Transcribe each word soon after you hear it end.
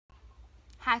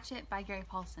Hatchet by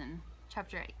Paulsen,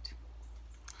 Chapter 8.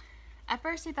 At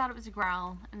first he thought it was a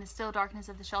growl in the still darkness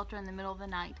of the shelter in the middle of the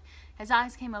night. His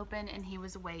eyes came open and he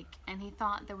was awake, and he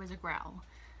thought there was a growl.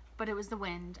 But it was the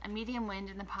wind, a medium wind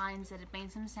in the pines that had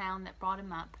made some sound that brought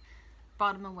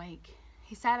him awake.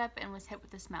 He sat up and was hit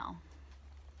with the smell.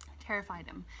 It terrified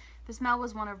him. The smell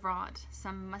was one of rot,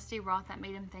 some musty rot that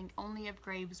made him think only of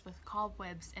graves with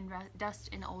cobwebs and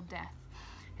dust and old death.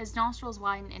 His nostrils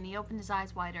widened and he opened his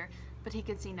eyes wider, but he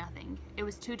could see nothing. It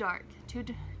was too dark,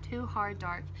 too hard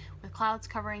dark, with clouds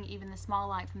covering even the small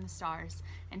light from the stars,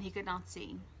 and he could not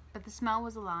see. But the smell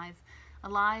was alive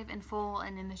and full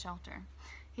and in the shelter.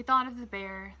 He thought of the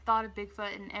bear, thought of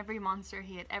Bigfoot and every monster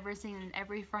he had ever seen in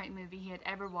every fright movie he had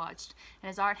ever watched, and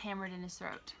his heart hammered in his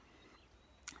throat.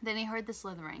 Then he heard the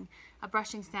slithering, a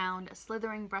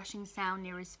slithering, brushing sound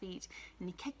near his feet, and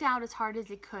he kicked out as hard as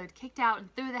he could, kicked out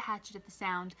and threw the hatchet at the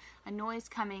sound, a noise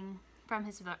coming from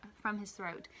his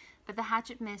throat. But the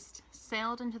hatchet missed,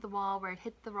 sailed into the wall where it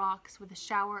hit the rocks with a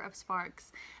shower of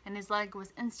sparks, and his leg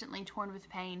was instantly torn with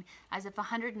pain, as if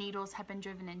 100 needles had been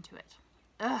driven into it.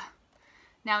 Ugh!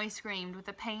 Now he screamed with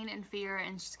the pain and fear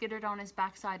and skittered on his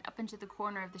backside up into the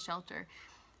corner of the shelter,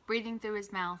 breathing through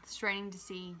his mouth, straining to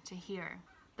see, to hear.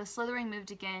 The slithering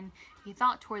moved again. He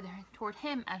thought toward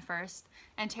him at first,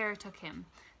 and terror took him,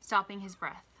 stopping his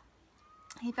breath.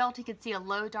 He felt he could see a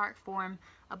low, dark form,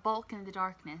 a bulk in the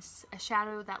darkness, a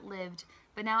shadow that lived,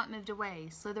 but now it moved away,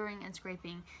 slithering and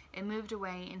scraping. It moved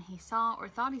away, and he saw, or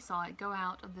thought he saw it, go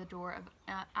out of the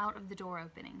door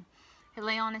opening. He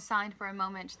lay on his side for a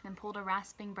moment, then pulled a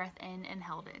rasping breath in and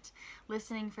held it,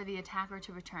 listening for the attacker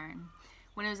to return.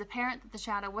 When it was apparent that the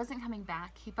shadow wasn't coming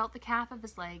back, he felt the calf of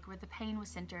his leg where the pain was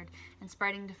centered and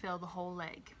spreading to fill the whole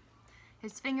leg.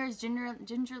 His fingers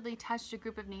gingerly touched a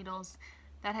group of needles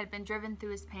that had been driven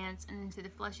through his pants and into the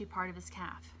fleshy part of his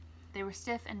calf. They were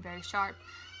stiff and very sharp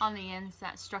on the ends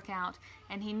that struck out,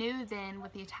 and he knew then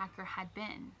what the attacker had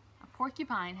been. A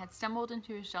porcupine had stumbled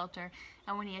into his shelter,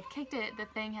 and when he had kicked it, the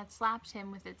thing had slapped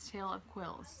him with its tail of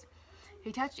quills.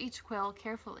 He touched each quill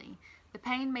carefully. The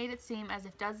pain made it seem as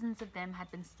if dozens of them had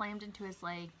been slammed into his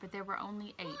leg, but there were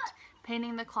only 8,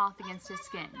 pinning the cloth against his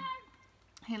skin.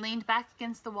 He leaned back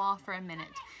against the wall for a minute.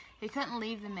 He couldn't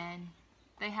leave them in.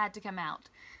 They had to come out,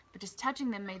 but just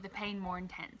touching them made the pain more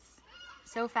intense.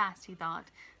 So fast, he thought,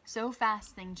 so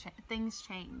fast things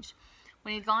change.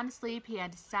 When he'd gone to sleep, he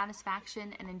had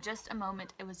satisfaction, and in just a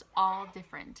moment it was all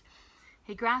different.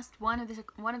 He grasped one of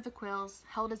the quills,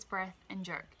 held his breath, and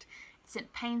jerked. It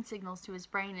sent pain signals to his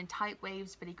brain in tight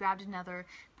waves, but he grabbed another,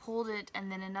 pulled it,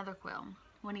 and then another quill.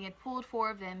 When he had pulled 4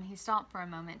 of them, he stopped for a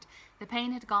moment. The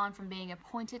pain had gone from being a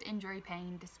pointed injury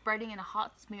pain to spreading in a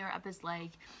hot smear up his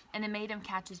leg, and it made him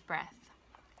catch his breath.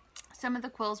 Some of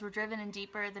the quills were driven in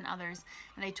deeper than others,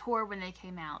 and they tore when they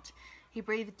came out. He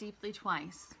breathed deeply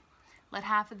twice, let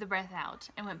half of the breath out,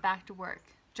 and went back to work.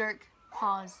 Jerk,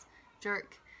 pause,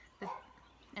 jerk,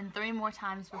 and 3 more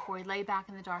times before he lay back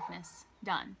in the darkness.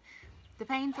 Done. The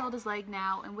pain filled his leg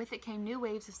now, and with it came new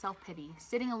waves of self-pity.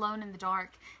 Sitting alone in the dark,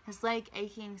 his leg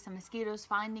aching, some mosquitoes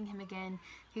finding him again,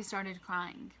 he started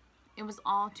crying. It was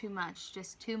all too much,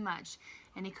 just too much,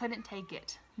 and he couldn't take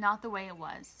it, not the way it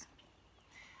was.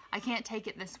 I can't take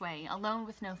it this way, alone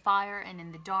with no fire and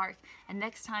in the dark, and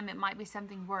next time it might be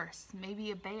something worse, maybe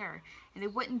a bear, and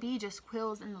it wouldn't be just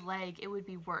quills in the leg, it would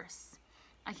be worse.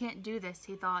 I can't do this,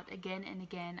 he thought again and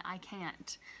again. I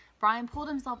can't. Brian pulled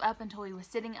himself up until he was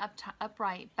sitting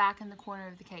upright back in the corner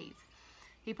of the cave.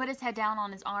 He put his head down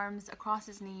on his arms, across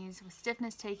his knees, with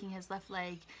stiffness taking his left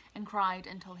leg, and cried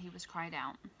until he was cried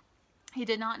out. He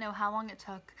did not know how long it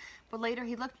took, but later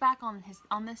he looked back on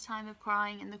this time of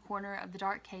crying in the corner of the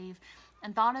dark cave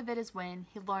and thought of it as when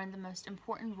he learned the most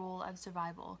important rule of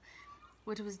survival,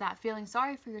 which was that feeling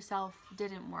sorry for yourself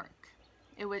didn't work.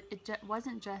 It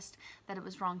wasn't just that it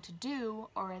was wrong to do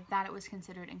or that it was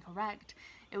considered incorrect.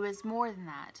 It was more than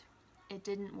that. It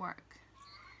didn't work.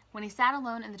 When he sat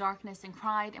alone in the darkness and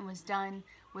cried and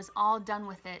was all done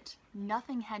with it,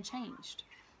 nothing had changed.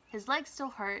 His legs still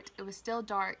hurt, it was still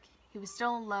dark, he was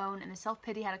still alone, and the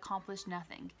self-pity had accomplished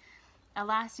nothing. At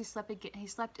last he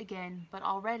slept again, but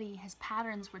already his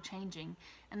patterns were changing,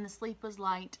 and the sleep was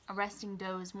light, a resting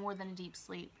doze more than a deep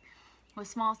sleep, with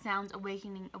small sounds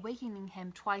awakening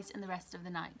him twice in the rest of the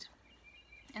night.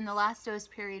 In the last doze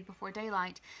period before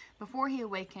daylight, before he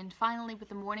awakened, finally with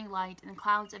the morning light and the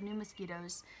clouds of new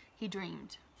mosquitoes, he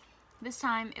dreamed. This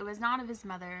time it was not of his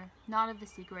mother, not of the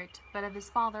secret, but of his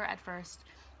father at first,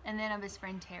 and then of his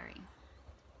friend Terry.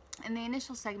 In the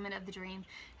initial segment of the dream,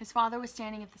 his father was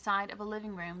standing at the side of a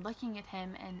living room looking at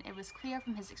him, and it was clear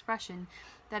from his expression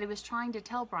that he was trying to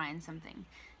tell Brian something.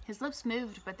 His lips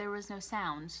moved, but there was no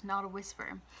sound, not a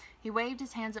whisper. He waved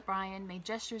his hands at Brian, made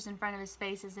gestures in front of his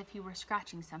face as if he were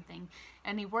scratching something,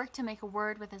 and he worked to make a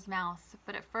word with his mouth,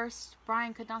 but at first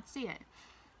Brian could not see it.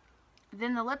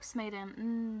 Then the lips made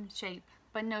an shape,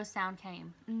 but no sound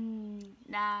came.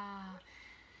 Nah.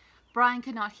 Brian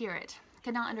could not hear it,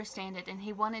 could not understand it, and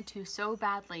he wanted to so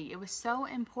badly. It was so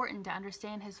important to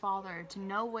understand his father, to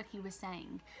know what he was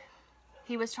saying.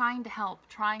 He was trying to help,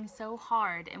 trying so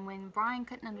hard, and when Brian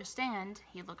couldn't understand,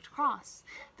 he looked cross,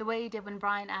 the way he did when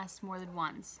Brian asked more than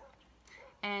once.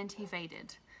 And he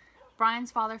faded.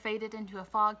 Brian's father faded into a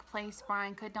fog place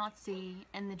Brian could not see,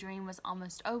 and the dream was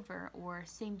almost over, or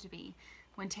seemed to be,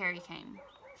 when Terry came.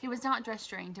 He was not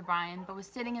gesturing to Brian, but was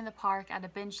sitting in the park at a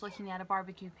bench looking at a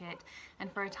barbecue pit,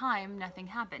 and for a time nothing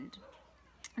happened.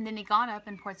 And then he got up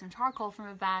and poured some charcoal from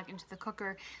a bag into the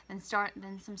cooker, then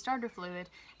some starter fluid,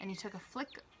 and he took a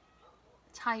flick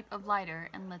type of lighter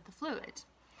and lit the fluid.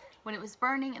 When it was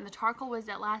burning and the charcoal was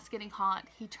at last getting hot,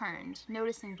 he turned,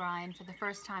 noticing Brian for the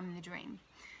first time in the dream.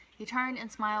 He turned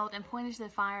and smiled and pointed to the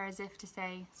fire as if to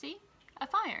say, "See? A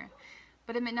fire."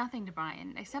 But it meant nothing to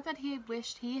Brian, except that he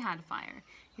wished he had a fire.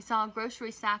 He saw a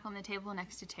grocery sack on the table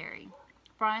next to Terry.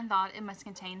 Brian thought it must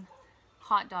contain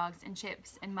hot dogs and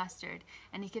chips and mustard,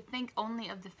 and he could think only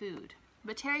of the food.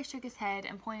 But Terry shook his head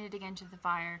and pointed again to the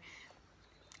fire.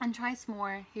 And twice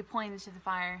more he pointed to the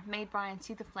fire, made Brian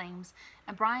see the flames,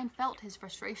 and Brian felt his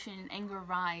frustration and anger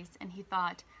rise, and he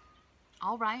thought,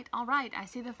 all right, I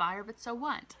see the fire, but so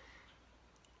what?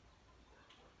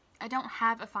 I don't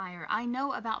have a fire. I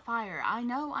know about fire. I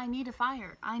know I need a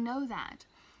fire. I know that.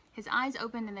 His eyes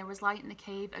opened and there was light in the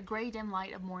cave, a gray dim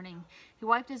light of morning. He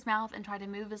wiped his mouth and tried to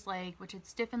move his leg, which had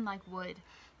stiffened like wood.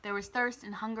 There was thirst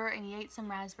and hunger, and he ate some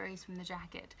raspberries from the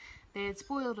jacket. They had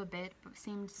spoiled a bit, but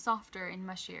seemed softer and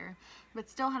mushier, but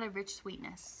still had a rich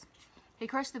sweetness. He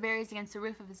crushed the berries against the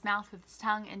roof of his mouth with his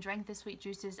tongue and drank the sweet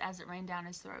juices as it ran down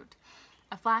his throat.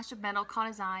 A flash of metal caught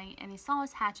his eye, and he saw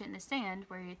his hatchet in the sand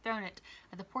where he had thrown it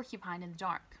at the porcupine in the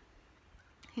dark.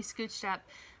 He scooched up,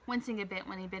 wincing a bit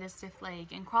when he bit his stiff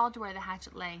leg, and crawled to where the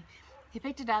hatchet lay. He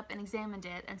picked it up and examined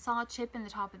it, and saw a chip in the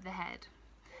top of the head.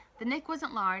 The nick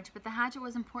wasn't large, but the hatchet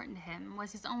was important to him,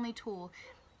 was his only tool,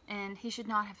 and he should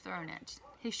not have thrown it.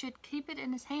 He should keep it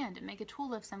in his hand and make a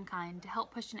tool of some kind to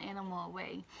help push an animal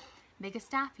away. Make a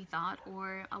staff, he thought,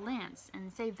 or a lance,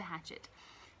 and save the hatchet.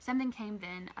 Something came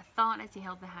then, a thought as he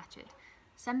held the hatchet.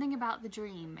 Something about the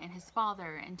dream, and his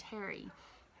father, and Terry,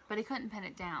 but he couldn't pin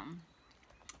it down.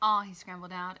 He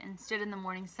scrambled out, and stood in the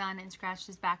morning sun, and scratched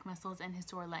his back muscles and his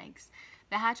sore legs.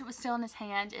 The hatchet was still in his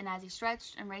hand, and as he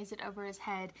stretched and raised it over his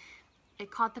head,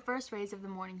 it caught the first rays of the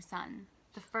morning sun.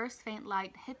 The first faint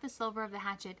light hit the silver of the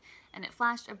hatchet, and it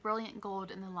flashed a brilliant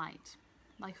gold in the light,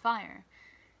 like fire.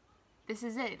 This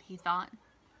is it, he thought,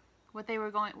 what they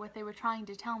were trying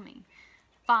to tell me.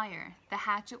 Fire. The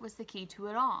hatchet was the key to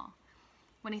it all.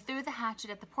 When he threw the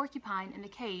hatchet at the porcupine in the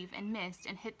cave and missed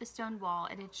and hit the stone wall,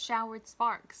 it had showered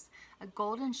sparks, a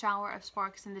golden shower of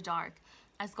sparks in the dark,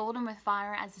 as golden with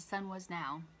fire as the sun was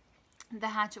now. The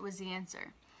hatchet was the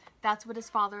answer. That's what his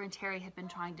father and Terry had been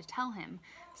trying to tell him.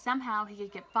 Somehow he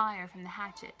could get fire from the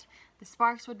hatchet. The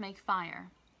sparks would make fire.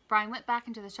 Brian went back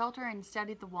into the shelter and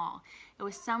studied the wall. It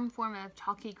was some form of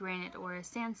chalky granite or a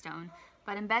sandstone,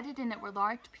 but embedded in it were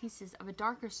large pieces of a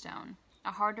darker stone,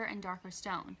 a harder and darker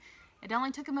stone. It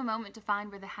only took him a moment to find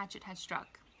where the hatchet had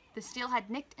struck. The steel had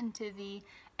nicked into the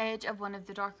edge of one of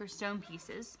the darker stone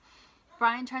pieces.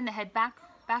 Brian turned the head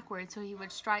backward so he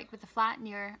would strike with the flat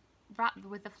rear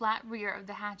of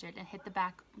the hatchet and hit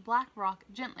the black rock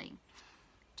gently.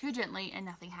 Too gently, and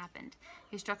nothing happened.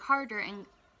 He struck harder,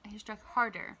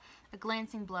 a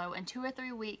glancing blow, and 2 or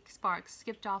 3 weak sparks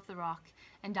skipped off the rock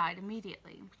and died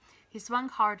immediately. He swung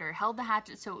harder, held the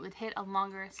hatchet so it would hit a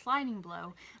longer, sliding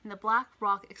blow, and the black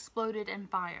rock exploded in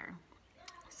fire.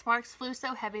 Sparks flew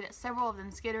so heavy that several of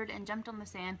them skittered and jumped on the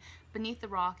sand beneath the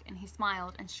rock, and he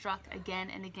smiled and struck again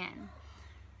and again.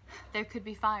 There could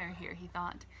be fire here, he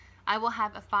thought. I will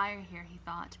have a fire here, he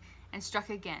thought, and struck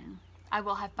again. I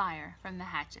will have fire from the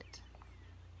hatchet.